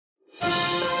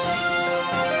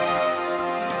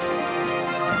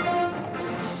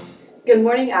Good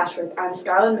morning, Ashford. I'm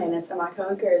Skylar Manis, and my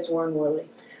co-anchor is Warren Worley.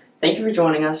 Thank you for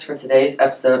joining us for today's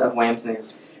episode of WAMS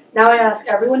News. Now I ask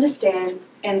everyone to stand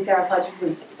and say our Pledge of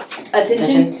Allegiance.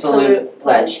 Attention, salute,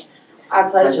 pledge. I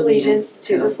pledge allegiance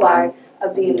to the flag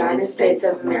of the United States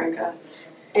of America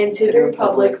and to the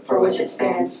republic for which it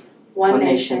stands, one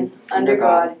nation, under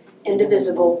God,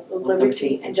 indivisible, with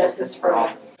liberty and justice for all.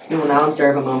 We will now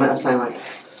observe a moment of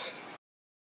silence.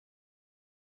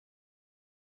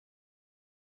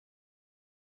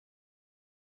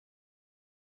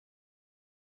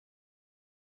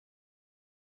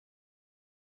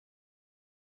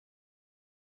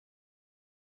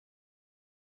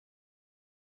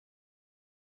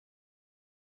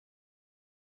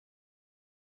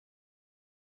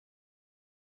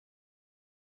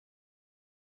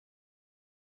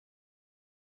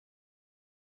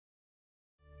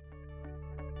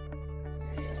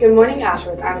 Good morning,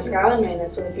 Ashford. I'm Skylar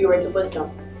Manis with a few words of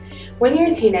wisdom. When you're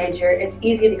a teenager, it's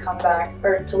easy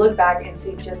to look back and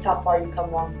see just how far you've come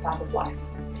along the path of life.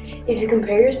 If you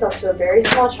compare yourself to a very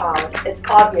small child, it's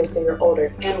obvious that you're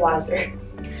older and wiser.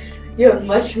 You have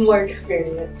much more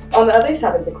experience. On the other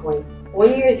side of the coin,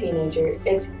 when you're a teenager,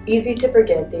 it's easy to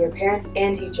forget that your parents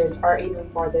and teachers are even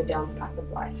farther down the path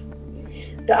of life.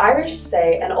 The Irish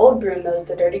say an old broom knows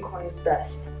the dirty corners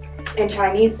best, and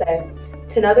Chinese say,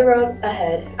 to know the road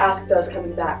ahead, ask those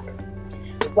coming back.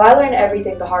 Why learn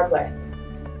everything the hard way?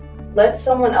 Let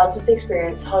someone else's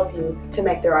experience help you to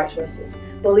make the right choices.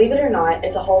 Believe it or not,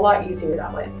 it's a whole lot easier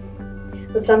that way.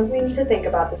 With something to think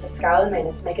about, this is Skylar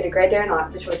Manis. Make it a great day or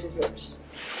not, the choice is yours.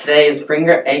 Today is Bring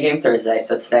Your A Game Thursday,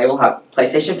 so today we'll have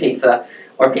PlayStation Pizza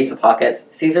or Pizza Pockets,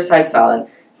 Caesar side salad,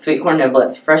 sweet corn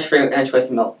niblets, fresh fruit, and a choice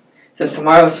of milk. Since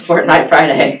tomorrow is Fortnite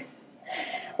Friday,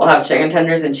 we'll have chicken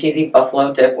tenders and cheesy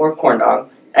buffalo dip or corn dog,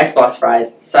 Xbox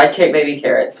fries, sidekick baby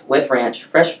carrots with ranch,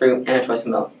 fresh fruit, and a choice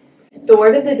of milk. The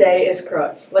word of the day is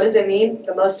crux. What does it mean?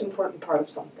 The most important part of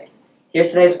something. Here's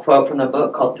today's quote from the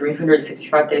book called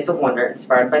 365 Days of Wonder,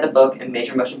 inspired by the book and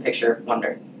major motion picture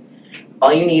Wonder.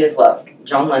 All you need is love.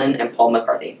 John Lennon and Paul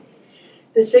McCartney.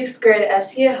 The 6th grade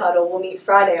FCA huddle will meet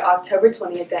Friday, October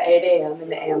 20th at 8 a.m. in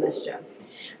the AMS gym.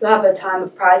 We'll have a time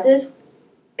of prizes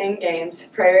and games,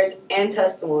 prayers, and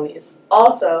testimonies.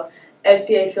 Also,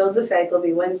 FCA Fields of Faith will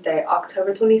be Wednesday,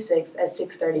 October 26th at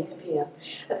 6:30 p.m.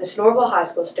 at the Snorville High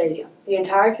School Stadium. The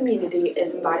entire community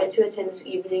is invited to attend this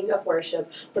evening of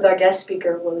worship with our guest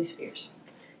speaker, Willie Spears.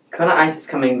 Kona Ice is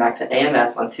coming back to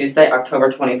AMS on Tuesday, October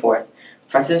 24th.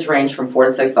 Prices range from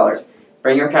 $4 to $6.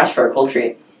 Bring your cash for a cool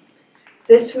treat.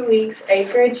 This week's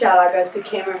 8th grade shout-out goes to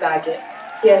Cameron Baggett.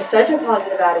 He has such a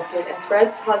positive attitude and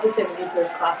spreads positivity to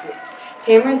his classmates.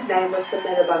 Cameron's name was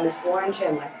submitted by Miss Lauren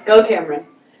Chandler. Go, Cameron!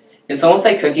 Did someone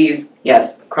say cookies?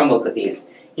 Yes, crumble cookies.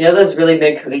 You know those really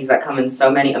big cookies that come in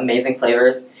so many amazing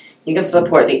flavors? You can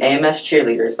support the AMS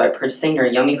cheerleaders by purchasing your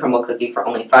yummy crumble cookie for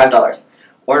only $5.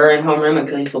 Order in homeroom and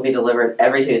cookies will be delivered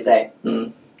every Tuesday.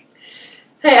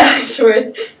 Hey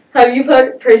Ashworth, have you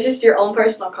purchased your own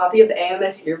personal copy of the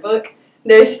AMS yearbook?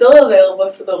 They're still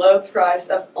available for the low price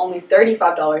of only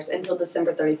 $35 until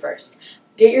December 31st.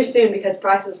 Get yours soon because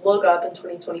prices will go up in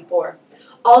 2024.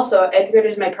 Also, 8th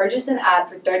graders may purchase an ad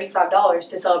for $35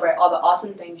 to celebrate all the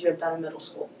awesome things you have done in middle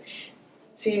school.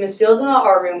 See Ms. Fields in the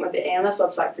art room or the AMS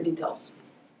website for details.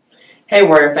 Hey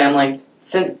Warrior family,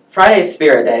 since Friday's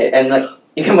Spirit Day, and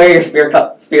you can wear your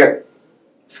spirit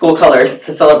school colors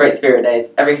to celebrate Spirit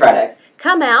Days every Friday.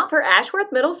 Come out for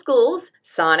Ashworth Middle School's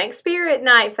Sonic Spirit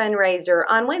Night fundraiser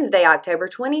on Wednesday, October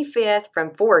 25th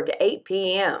from 4 to 8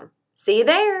 p.m. See you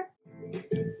there!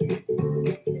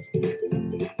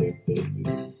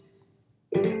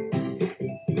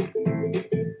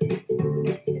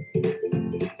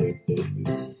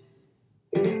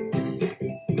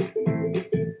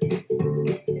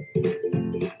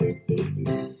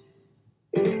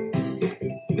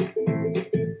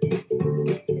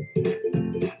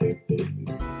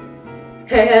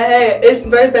 Hey, it's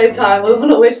birthday time. We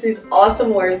want to wish these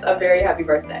awesome warriors a very happy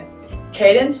birthday.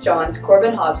 Cadence Johns,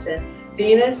 Corbin Hobson,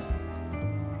 Venus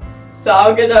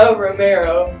Salgado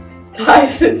Romero,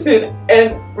 Tyson,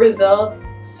 and Rizal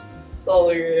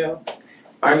Solorio.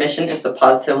 Our mission is to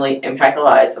positively impact the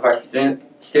lives of our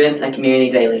students and community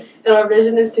daily. And our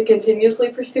vision is to continuously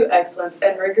pursue excellence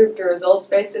and rigor through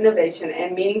results-based innovation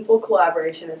and meaningful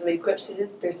collaboration as we equip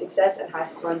students through success in high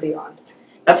school and beyond.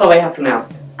 That's all we have for now.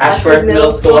 Ashford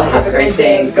Middle School, have a great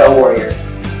day and go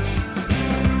Warriors!